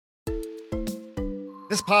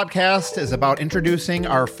This podcast is about introducing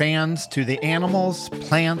our fans to the animals,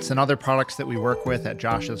 plants, and other products that we work with at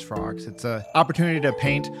Josh's Frogs. It's an opportunity to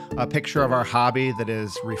paint a picture of our hobby that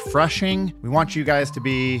is refreshing. We want you guys to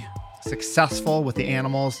be successful with the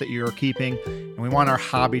animals that you're keeping, and we want our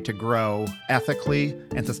hobby to grow ethically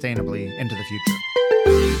and sustainably into the future.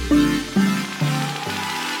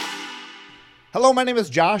 Hello, my name is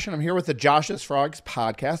Josh, and I'm here with the Josh's Frogs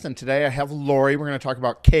podcast, and today I have Lori. We're going to talk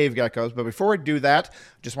about cave geckos, but before we do that, I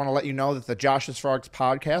just want to let you know that the Josh's Frogs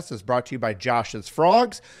podcast is brought to you by Josh's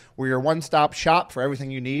Frogs. We're your one-stop shop for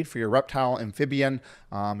everything you need for your reptile, amphibian,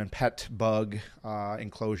 and pet bug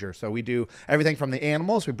enclosure. So we do everything from the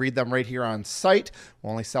animals. We breed them right here on site. We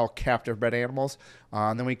only sell captive bred animals.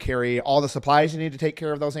 And then we carry all the supplies you need to take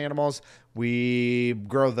care of those animals. We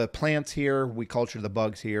grow the plants here. We culture the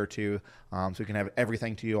bugs here too. So we can have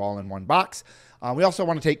everything to you all in one box. We also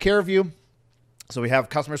want to take care of you. So we have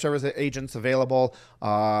customer service agents available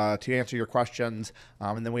to answer your questions.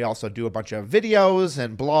 And then we also do a bunch of videos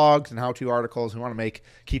and blogs and how-to articles. We want to make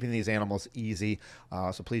keeping these animals easy.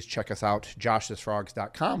 So please check us out,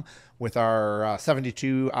 joshsfrogs.com, with our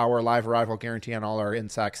 72-hour live arrival guarantee on all our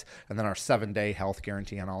insects, and then our 7-day health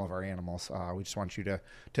guarantee on all of our animals. We just want you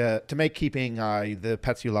to make keeping the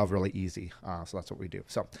pets you love really easy. So that's what we do.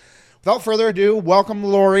 So without further ado, welcome,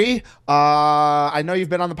 Lori. I know you've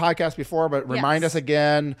been on the podcast before, but remind us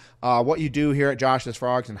again what you do here at Josh's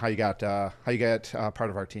Frogs and how you got part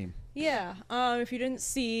of our team. Yeah, if you didn't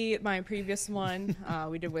see my previous one,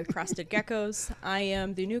 we did with crested geckos. I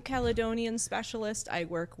am the New Caledonian specialist. I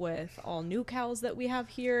work with all new cows that we have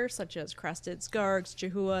here, such as crested skarks,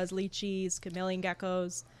 chihuahuas, lychees, chameleon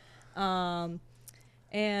geckos.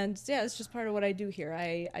 And yeah, it's just part of what I do here.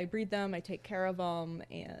 I breed them, I take care of them,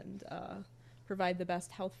 and provide the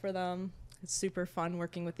best health for them. It's super fun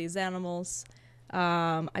working with these animals.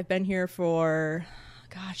 I've been here for,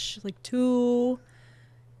 like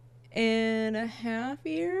 2.5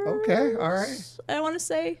 years. Okay, all right. I want to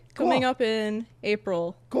say coming up in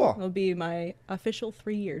April. Cool. Will be my official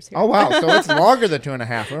 3 years here. Oh wow, so it's longer than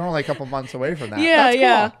 2.5. We're only a couple months away from that.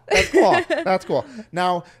 Yeah, That's cool. That's cool.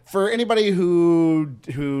 Now, for anybody who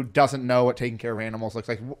doesn't know what taking care of animals looks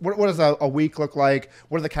like, what does a week look like?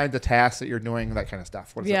 What are the kinds of tasks that you're doing? That kind of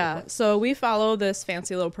stuff. What does that look like? So we follow this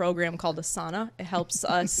fancy little program called Asana. It helps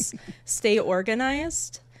us stay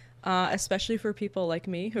organized. Especially for people like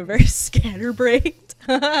me who are very scatterbrained.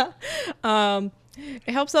 It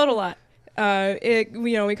helps out a lot.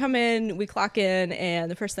 We come in, we clock in,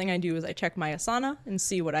 and the first thing I do is I check my Asana and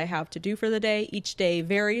see what I have to do for the day. Each day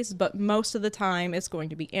varies, but most of the time it's going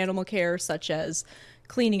to be animal care, such as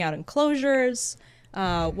cleaning out enclosures,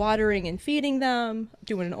 watering and feeding them,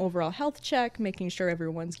 doing an overall health check, making sure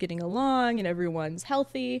everyone's getting along and everyone's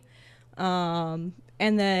healthy.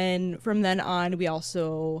 And then from then on, we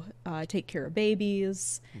also take care of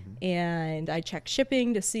babies, and I check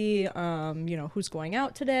shipping to see, who's going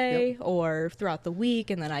out today or throughout the week,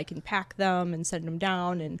 and then I can pack them and send them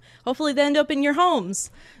down, and hopefully they end up in your homes.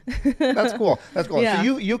 That's cool. That's cool. Yeah.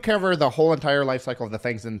 So you cover the whole entire life cycle of the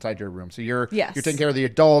things inside your room. So you're Yes. taking care of the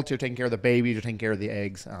adults, you're taking care of the babies, you're taking care of the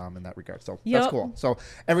eggs in that regard. So that's cool. So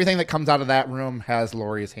everything that comes out of that room has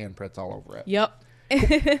Lori's handprints all over it. Yep.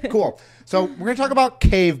 Cool. So we're going to talk about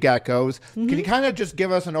cave geckos. Can you kind of just give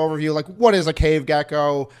us an overview? Like, what is a cave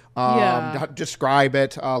gecko? Describe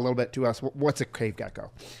it a little bit to us. What's a cave gecko?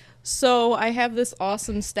 So I have this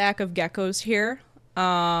awesome stack of geckos here.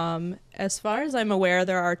 As far as I'm aware,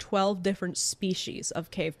 there are 12 different species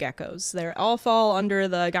of cave geckos. They all fall under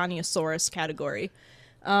the Goniosaurus category.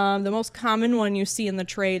 The most common one you see in the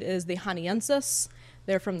trade is the Honiensis.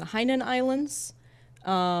 They're from the Hainan Islands.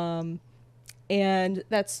 And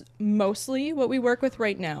that's mostly what we work with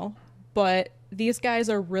right now. But these guys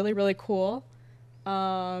are really, really cool.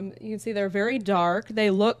 You can see they're very dark.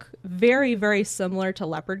 They look very, very similar to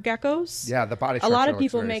leopard geckos. Yeah, the body structure. A lot of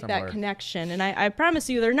people make similar. that connection. And I promise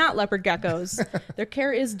you, they're not leopard geckos. Their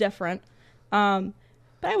care is different. But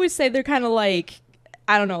I always say they're kind of like,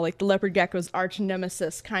 I don't know, like the leopard gecko's arch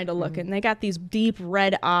nemesis kind of looking. They got these deep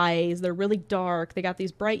red eyes. They're really dark. They got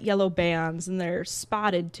these bright yellow bands, and they're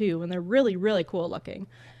spotted too, and they're really, really cool looking.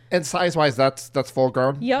 And size-wise, that's full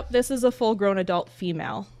grown? Yep, this is a full-grown adult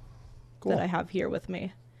female Cool. that I have here with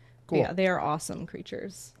me. Cool. Yeah, they are awesome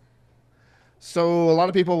creatures. So a lot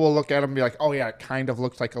of people will look at them and be like, oh, yeah, it kind of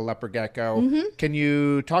looks like a leopard gecko. Can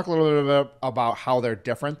you talk a little bit about how they're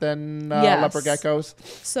different than leopard geckos?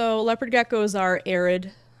 So leopard geckos are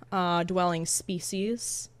arid dwelling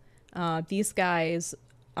species. These guys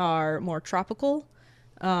are more tropical.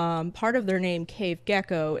 Part of their name, cave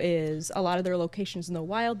gecko, is a lot of their locations in the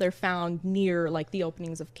wild. They're found near like the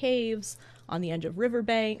openings of caves, on the edge of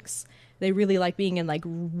riverbanks. They really like being in like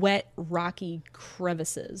wet, rocky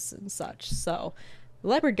crevices and such. So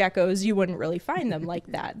leopard geckos, you wouldn't really find them like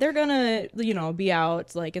that. They're gonna, be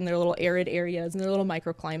out like in their little arid areas and their little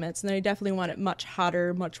microclimates, and they definitely want it much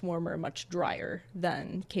hotter, much warmer, much drier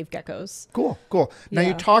than cave geckos. Cool. Now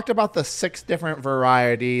you talked about the 6 different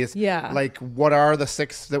varieties. Yeah. Like, what are the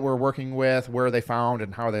 6 that we're working with? Where are they found,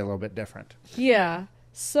 and how are they a little bit different? Yeah.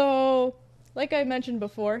 So, like I mentioned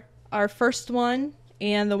before, our first one,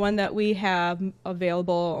 and the one that we have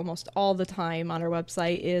available almost all the time on our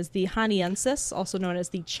website, is the Haniensis, also known as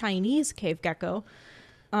the Chinese cave gecko.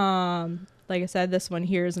 Like I said, this one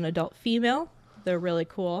here is an adult female. They're really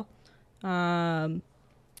cool. And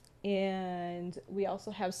we also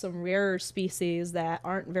have some rarer species that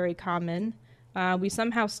aren't very common. We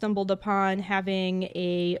somehow stumbled upon having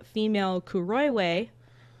a female kuroiwe,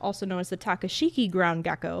 also known as the Takashiki ground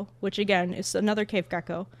gecko, which again is another cave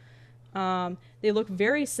gecko. They look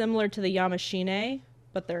very similar to the Yamashine,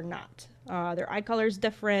 but they're not. Their eye color is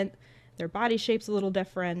different, their body shape's a little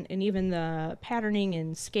different, and even the patterning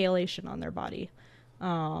and scalation on their body.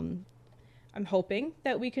 I'm hoping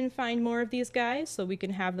that we can find more of these guys so we can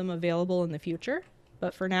have them available in the future.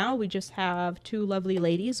 But for now, we just have 2 lovely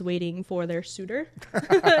ladies waiting for their suitor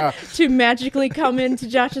to magically come into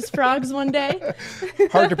Josh's Frogs one day.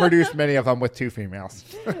 Hard to produce many of them with 2 females.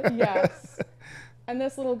 Yes. And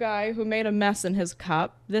this little guy who made a mess in his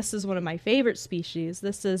cup, this is one of my favorite species.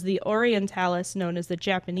 This is the Orientalis, known as the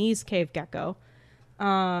Japanese cave gecko.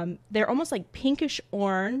 They're almost like pinkish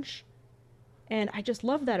orange, and I just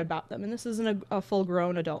love that about them. And this isn't a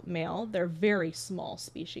full-grown adult male. They're very small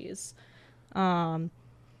species. I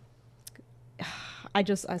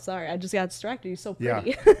just got distracted. He's so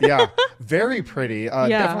pretty. Yeah, very pretty.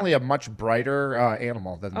 Definitely a much brighter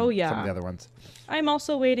animal than some of the other ones. I'm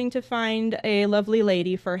also waiting to find a lovely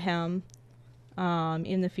lady for him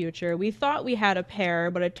in the future. We thought we had a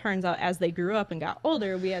pair, but it turns out as they grew up and got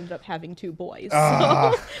older, we ended up having 2 boys.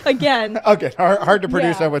 So, again. Okay, hard to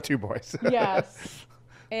produce that with 2 boys. Yes.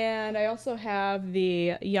 And I also have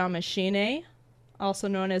the Yamashine, also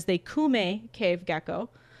known as the Kume cave gecko.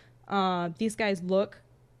 These guys look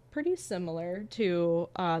pretty similar to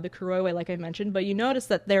the kuroiwe, like I mentioned, but you notice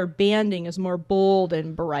that their banding is more bold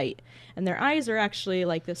and bright, and their eyes are actually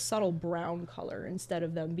like this subtle brown color instead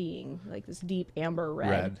of them being like this deep amber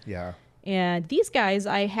red. Yeah. And these guys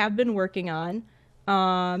I have been working on,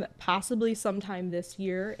 possibly sometime this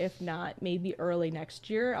year, if not maybe early next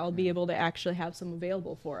year, I'll be able to actually have some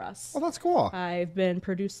available for us. Oh, that's cool. I've been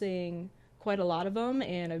producing quite a lot of them,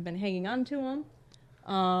 and I've been hanging on to them.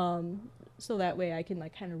 So that way I can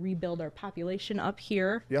like kind of rebuild our population up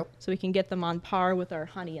here. Yep. So we can get them on par with our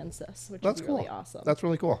Haniensis, which is really awesome. That's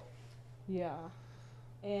really cool. Yeah.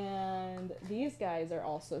 And these guys are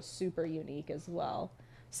also super unique as well.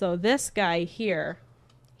 So this guy here,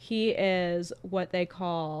 he is what they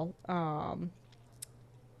call,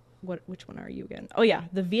 which one are you again? Oh yeah,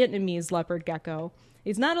 the Vietnamese leopard gecko.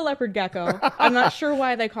 He's not a leopard gecko. I'm not sure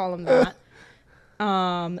why they call him that.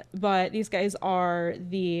 But these guys are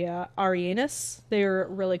the Arianus. They're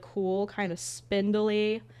really cool, kind of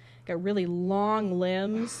spindly, got really long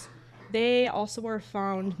limbs. They also are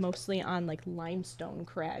found mostly on like limestone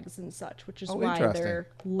crags and such, which is why their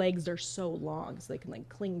legs are so long, so they can like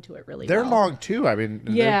cling to it really well. They're long too. I mean,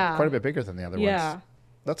 they're quite a bit bigger than the other ones.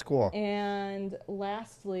 That's cool. And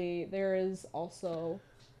lastly, there is also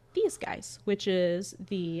these guys, which is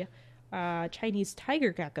the Chinese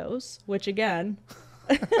tiger geckos, which again,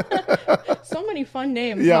 so many fun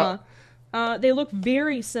names, huh? They look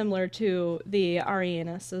very similar to the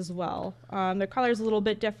Arianus as well. Their color is a little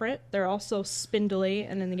bit different. They're also spindly,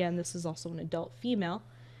 and then again, this is also an adult female.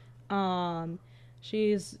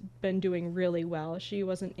 She's been doing really well. She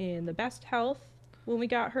wasn't in the best health when we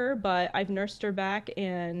got her, but I've nursed her back,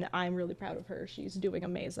 and I'm really proud of her. She's doing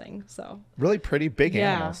amazing. So really pretty big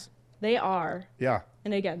animals. They are. Yeah.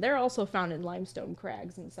 And again, they're also found in limestone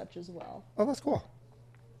crags and such as well. Oh, that's cool.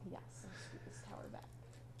 Yes. Let's scoot this tower back.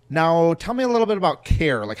 Now, tell me a little bit about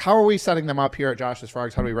care. Like, how are we setting them up here at Josh's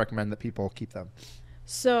Frogs? How do we recommend that people keep them?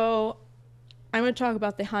 So, I'm going to talk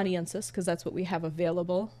about the Haniensis because that's what we have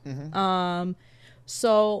available. Mm-hmm.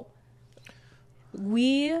 So,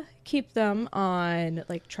 we keep them on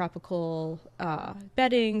like tropical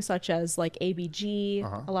bedding, such as like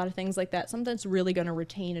ABG, a lot of things like that. Something that's really going to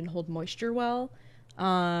retain and hold moisture well.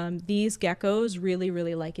 These geckos really,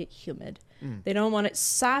 really like it humid. They don't want it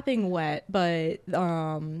sopping wet, but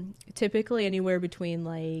typically anywhere between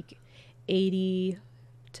like 80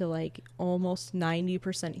 to like almost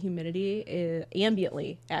 90% humidity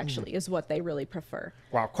ambiently, actually, is what they really prefer.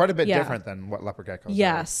 Wow, quite a bit Yeah. different than what leopard geckos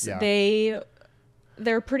Yes, are. Yeah.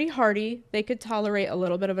 they're pretty hardy. They could tolerate a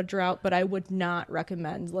little bit of a drought, but I would not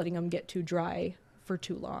recommend letting them get too dry for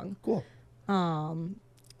too long. Cool.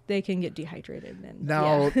 They can get dehydrated. And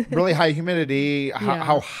Now, really high humidity, Yeah.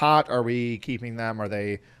 how hot are we keeping them? Are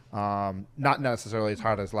they not necessarily as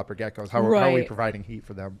hot as leopard geckos? How are we Right. providing heat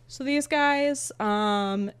for them? So these guys,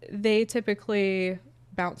 they typically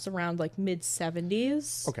bounce around like mid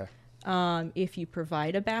 70s. Okay. If you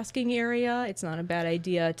provide a basking area, it's not a bad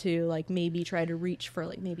idea to like maybe try to reach for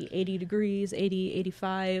like maybe 80 degrees, 80,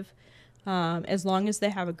 85. As long as they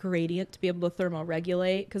have a gradient to be able to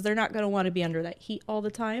thermoregulate, because they're not going to want to be under that heat all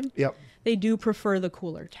the time. Yep. They do prefer the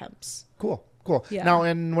cooler temps. Cool. Yeah. Now,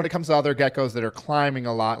 and when it comes to other geckos that are climbing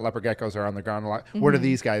a lot, leopard geckos are on the ground a lot. Where do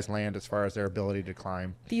these guys land as far as their ability to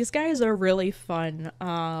climb? These guys are really fun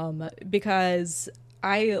because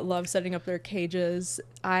I love setting up their cages.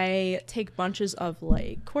 I take bunches of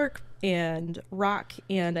like cork and rock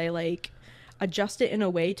and I like adjust it in a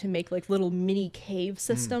way to make like little mini cave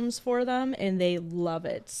systems for them, and they love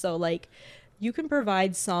it. So like you can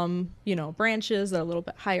provide some, branches that are a little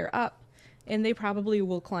bit higher up, and they probably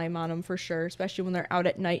will climb on them for sure, especially when they're out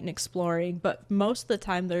at night and exploring. But most of the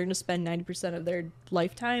time, they're going to spend 90% of their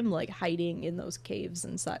lifetime like hiding in those caves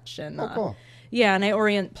and such. And Cool. yeah, and I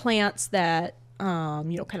orient plants that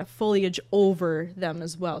kind of foliage over them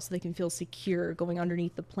as well, so they can feel secure going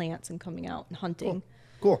underneath the plants and coming out and hunting.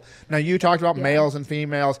 Cool. Now, you talked about males and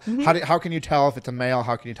females. Mm-hmm. How can you tell if it's a male?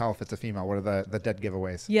 How can you tell if it's a female? What are the dead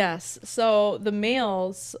giveaways? Yes. So the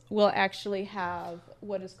males will actually have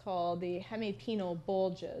what is called the hemipenal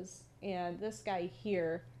bulges. And this guy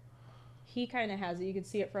here, he kind of has it. You can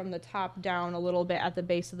see it from the top down a little bit at the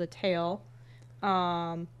base of the tail.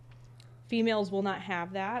 Females will not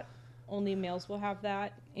have that. Only males will have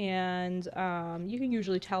that. And you can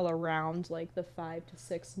usually tell around like the 5 to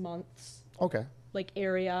 6 months Okay. like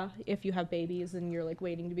area if you have babies and you're like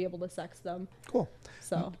waiting to be able to sex them. Cool.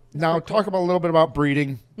 So Now, talk about a little bit about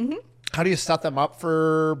breeding. Mm-hmm. How do you set them up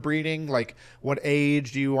for breeding? Like, what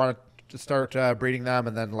age do you want to start breeding them,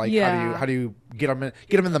 and then like Yeah. how do you get them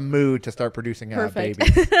in the mood to start producing Perfect.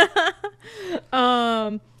 babies?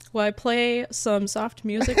 Well, I play some soft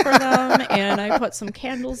music for them, and I put some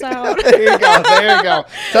candles out. There you go.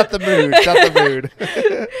 Set the mood.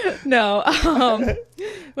 No,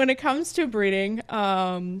 when it comes to breeding,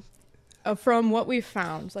 from what we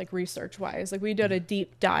found, like research-wise, like we did a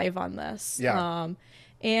deep dive on this. Yeah.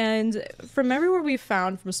 And from everywhere we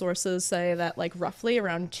found from sources say that like roughly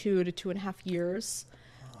around 2 to 2.5 years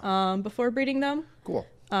before breeding them. Cool.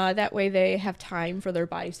 That way they have time for their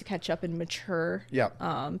bodies to catch up and mature. Yeah.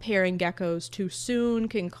 Pairing geckos too soon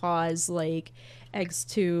can cause like eggs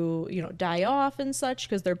to, die off and such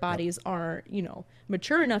because their bodies aren't,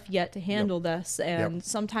 mature enough yet to handle this. And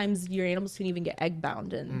sometimes your animals can even get egg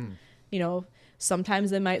bound and, sometimes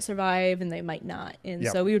they might survive and they might not. And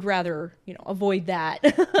so we would rather, avoid that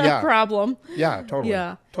problem. Yeah, totally.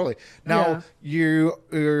 Yeah. Totally. Now, you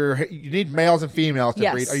need males and females to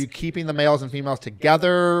Yes. breed. Are you keeping the males and females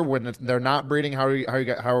together when they're not breeding? How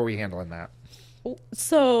are we handling that?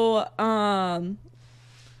 So,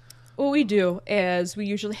 what we do is we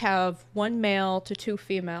usually have 1 male to 2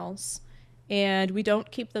 females, and we don't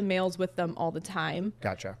keep the males with them all the time.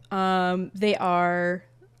 Gotcha. They are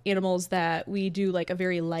animals that we do like a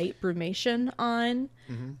very light brumation on.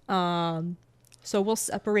 So we'll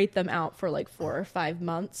separate them out for like 4 or 5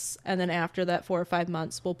 months, and then after that 4 or 5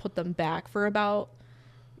 months, we'll put them back for about,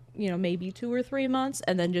 maybe 2 or 3 months,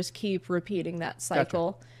 and then just keep repeating that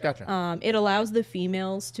cycle. Gotcha. It allows the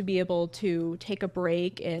females to be able to take a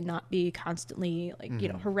break and not be constantly like,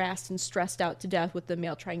 harassed and stressed out to death with the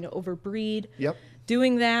male trying to overbreed. Yep.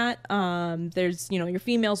 Doing that, there's, your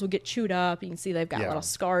females will get chewed up. You can see they've got little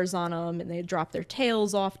scars on them, and they drop their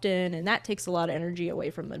tails often, and that takes a lot of energy away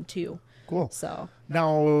from them too. Cool. So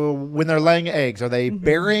Now, when they're laying eggs, are they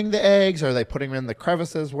burying the eggs? Are they putting them in the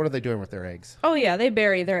crevices? What are they doing with their eggs? oh yeah, they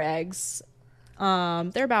bury their eggs.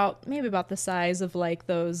 They're maybe about the size of like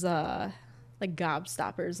those like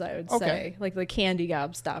gobstoppers, I would say, like the candy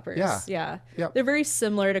gobstoppers. Yeah. Yep. They're very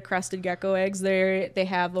similar to crested gecko eggs. They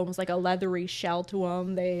have almost like a leathery shell to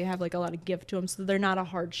them. They have like a lot of give to them, so they're not a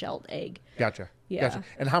hard shelled egg. Gotcha. Yeah. Gotcha.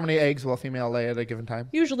 And how many eggs will a female lay at a given time?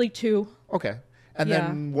 Usually 2. Okay. And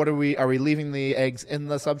then are we leaving the eggs in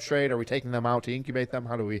the substrate? Are we taking them out to incubate them?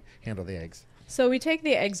 How do we handle the eggs? So we take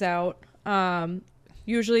the eggs out.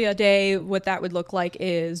 Usually a day, what that would look like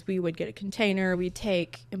is we would get a container, we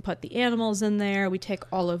take and put the animals in there, we take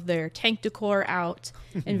all of their tank decor out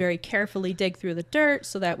and very carefully dig through the dirt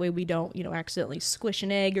so that way we don't, accidentally squish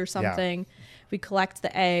an egg or something. Yeah. We collect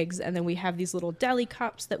the eggs, and then we have these little deli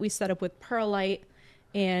cups that we set up with perlite,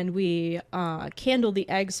 and we candle the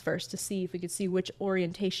eggs first to see if we could see which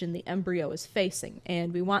orientation the embryo is facing,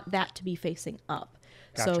 and we want that to be facing up.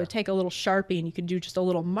 Gotcha. So take a little Sharpie and you can do just a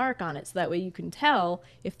little mark on it so that way you can tell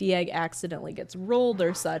if the egg accidentally gets rolled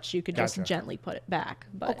or such, you could just gently put it back.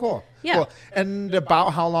 But, cool. Yeah. Cool. And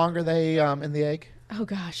about how long are they in the egg? Oh,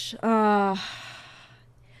 gosh.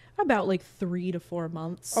 About like 3 to 4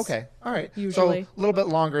 months. Okay. All right. Usually. So a little bit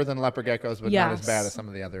longer than leopard geckos, but not as bad as some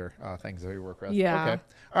of the other things that we work with. Yeah. Okay.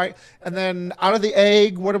 All right. And then out of the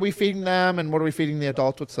egg, what are we feeding them, and what are we feeding the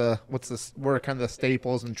adults? What are kind of the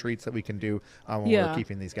staples and treats that we can do when we're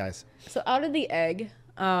keeping these guys? So out of the egg,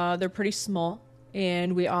 they're pretty small,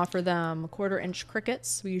 and we offer them 1/4-inch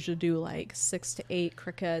crickets. We usually do like 6 to 8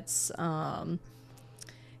 crickets.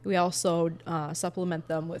 We also supplement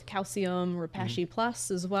them with calcium, Repashy Plus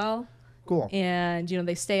as well. Cool. And,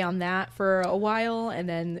 they stay on that for a while. And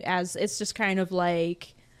then as it's just kind of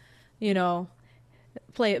like,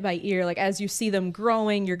 play it by ear. Like as you see them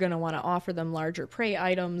growing, you're going to want to offer them larger prey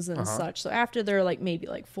items and such. So after they're maybe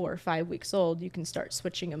 4 or 5 weeks old, you can start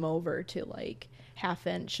switching them over to 1/2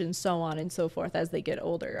 inch and so on and so forth as they get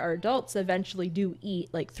older. Our adults eventually do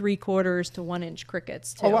eat 3/4 to 1-inch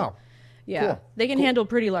crickets too. Oh, wow. Yeah, cool. They can handle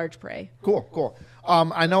pretty large prey. Cool.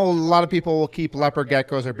 I know a lot of people will keep leopard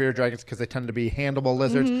geckos or bearded dragons because they tend to be handleable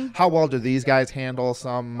lizards. Mm-hmm. How well do these guys handle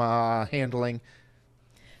some handling?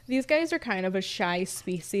 These guys are kind of a shy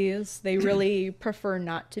species. They really prefer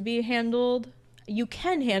not to be handled. You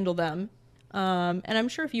can handle them, and I'm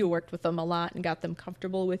sure if you worked with them a lot and got them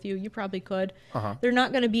comfortable with you, you probably could. They're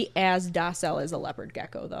not going to be as docile as a leopard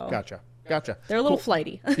gecko, though. Gotcha. They're a little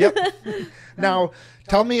flighty. Yep. Now,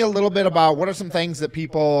 tell me a little bit about what are some things that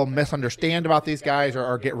people misunderstand about these guys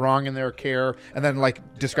or get wrong in their care, and then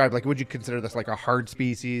describe would you consider this a hard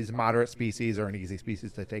species, moderate species, or an easy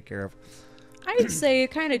species to take care of? I would say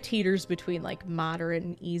it kind of teeters between moderate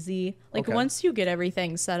and easy. Once you get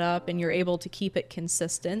everything set up and you're able to keep it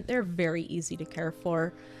consistent, they're very easy to care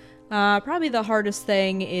for. Probably the hardest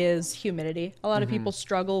thing is humidity. A lot of people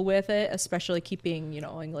struggle with it, especially keeping,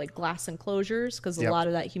 in glass enclosures because a lot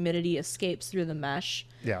of that humidity escapes through the mesh.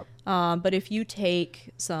 Yeah. But if you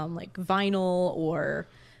take some vinyl or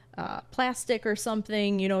plastic or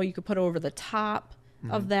something, you could put over the top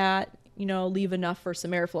of that, leave enough for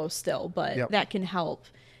some airflow still, but that can help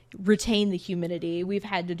retain the humidity. We've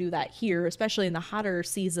had to do that here, especially in the hotter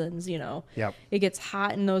seasons, It gets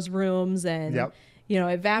hot in those rooms and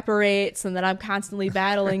evaporates, and then I'm constantly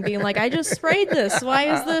battling being I just sprayed this.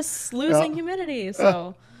 Why is this losing humidity?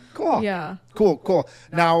 So cool. Yeah. Cool.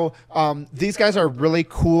 Now, these guys are really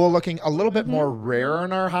cool looking, a little bit more rare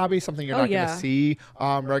in our hobby, something you're not going to see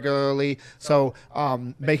regularly. So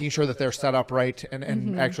making sure that they're set up right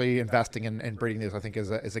and actually investing in breeding these, I think,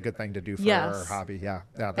 is a good thing to do for our hobby. Yeah,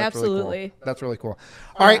 that's absolutely. Really cool. That's really cool.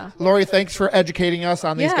 All right, Lori, thanks for educating us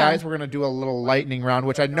on these guys. We're going to do a little lightning round,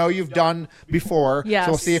 which I know you've done before. Yes.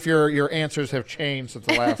 So we'll see if your answers have changed since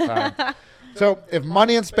the last time. So if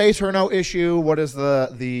money and space are no issue, what is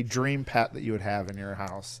the dream pet that you would have in your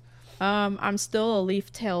house? I'm still a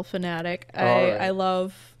leaf tail fanatic. I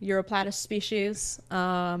love Europlatus species.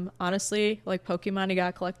 Honestly, like Pokemon, you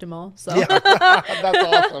gotta collect them all. So yeah, that's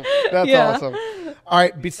awesome. That's awesome. All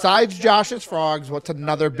right. Besides Josh's Frogs, what's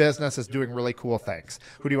another business that's doing really cool things?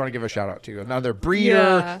 Who do you want to give a shout out to? Another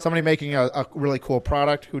breeder, somebody making a really cool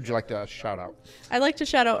product. Who'd you like to shout out? I'd like to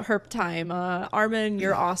shout out Herp Time. Armin,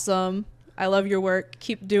 you're awesome. I love your work.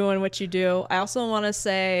 Keep doing what you do. I also want to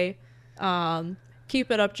say, keep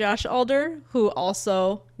it up, Josh Alder, who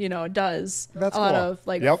also, does a lot of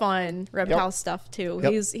fun reptile stuff too.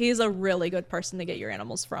 Yep. He's a really good person to get your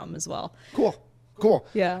animals from as well. Cool.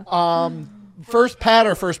 Yeah. First pet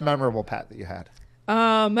or first memorable pet that you had?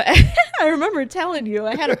 I remember telling you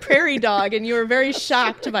I had a prairie dog, and you were very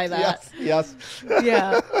shocked by that. Yes.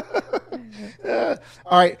 Yeah.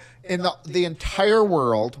 All right. In the entire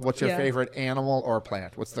world, what's your favorite animal or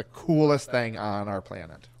plant? What's the coolest thing on our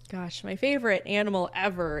planet? Gosh, my favorite animal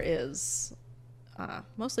ever is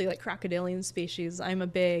mostly crocodilian species. I'm a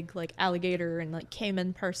big alligator and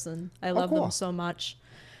caiman person. I love them so much.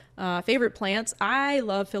 Favorite plants? I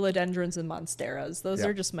love philodendrons and monsteras. Those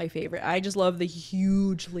are just my favorite. I just love the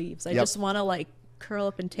huge leaves. I just want to curl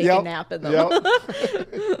up and take a nap in them. All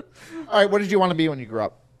right, what did you want to be when you grew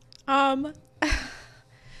up?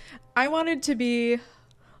 I wanted to be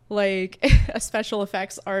like a special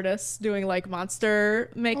effects artist doing like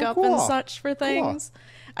monster makeup cool. and such for things.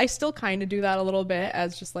 I still kind of do that a little bit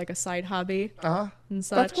as just like a side hobby and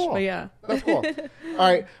such. That's cool. But yeah. That's cool.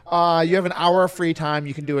 All right. You have an hour of free time.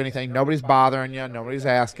 You can do anything. Nobody's bothering you. Nobody's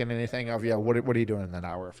asking anything of you. What are you doing in that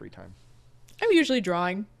hour of free time? I'm usually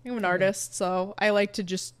drawing. I'm an artist, so I like to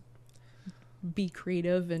just be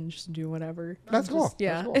creative and just do whatever. That's cool. Just,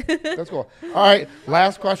 yeah. That's cool. That's cool. All right.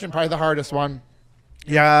 Last question, probably the hardest one.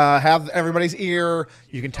 Yeah, have everybody's ear.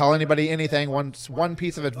 You can tell anybody anything. One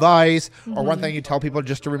piece of advice or one thing you tell people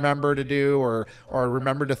just to remember to do or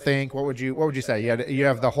remember to think. What would you say? You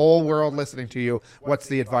have the whole world listening to you. What's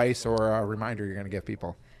the advice or a reminder you're going to give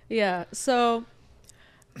people? Yeah. So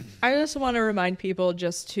I just want to remind people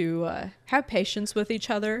just to have patience with each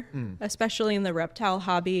other, especially in the reptile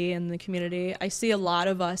hobby and the community. I see a lot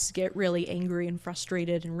of us get really angry and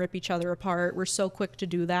frustrated and rip each other apart. We're so quick to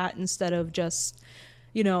do that instead of just,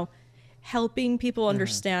 helping people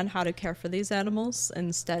understand how to care for these animals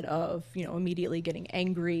instead of, immediately getting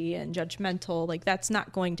angry and judgmental. Like, that's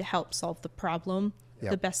not going to help solve the problem.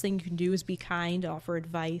 Yep. The best thing you can do is be kind, offer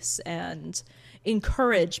advice, and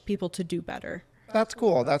encourage people to do better. That's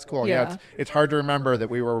cool. That's cool. Yeah, it's hard to remember that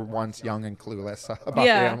we were once young and clueless about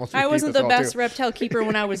the animals. I wasn't the best reptile keeper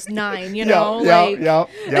when I was 9. Yep.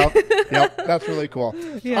 That's really cool.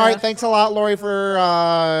 Yeah. All right, thanks a lot, Lori,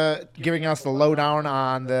 for giving us the lowdown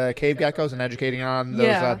on the cave geckos and educating on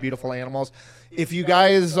those beautiful animals. If you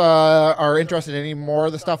guys are interested in any more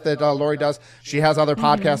of the stuff that Lori does, she has other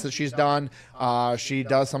podcasts that she's done. She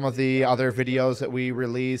does some of the other videos that we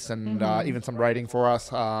release and even some writing for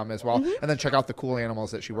us as well. And then check out the cool animals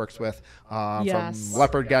that she works with, from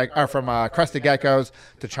crested geckos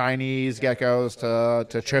to Chinese geckos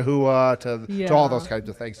to Chihuahua to all those kinds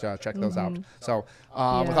of things. Check those out. So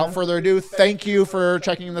without further ado, thank you for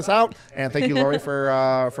checking this out, and thank you, Lori,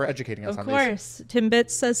 for educating us on these. Of course.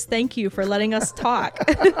 Timbits says thank you for letting us talk.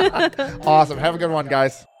 Awesome. Have a good one,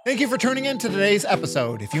 guys. Thank you for tuning in to today's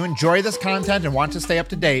episode. If you enjoy this content and want to stay up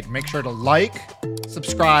to date, make sure to like,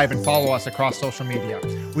 subscribe, and follow us across social media.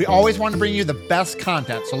 We always want to bring you the best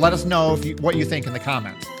content, so let us know what you think in the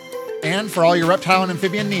comments. And for all your reptile and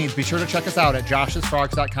amphibian needs, be sure to check us out at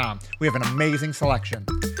joshsfrogs.com. We have an amazing selection.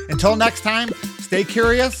 Until next time, stay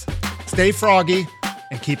curious, stay froggy,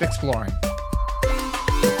 and keep exploring.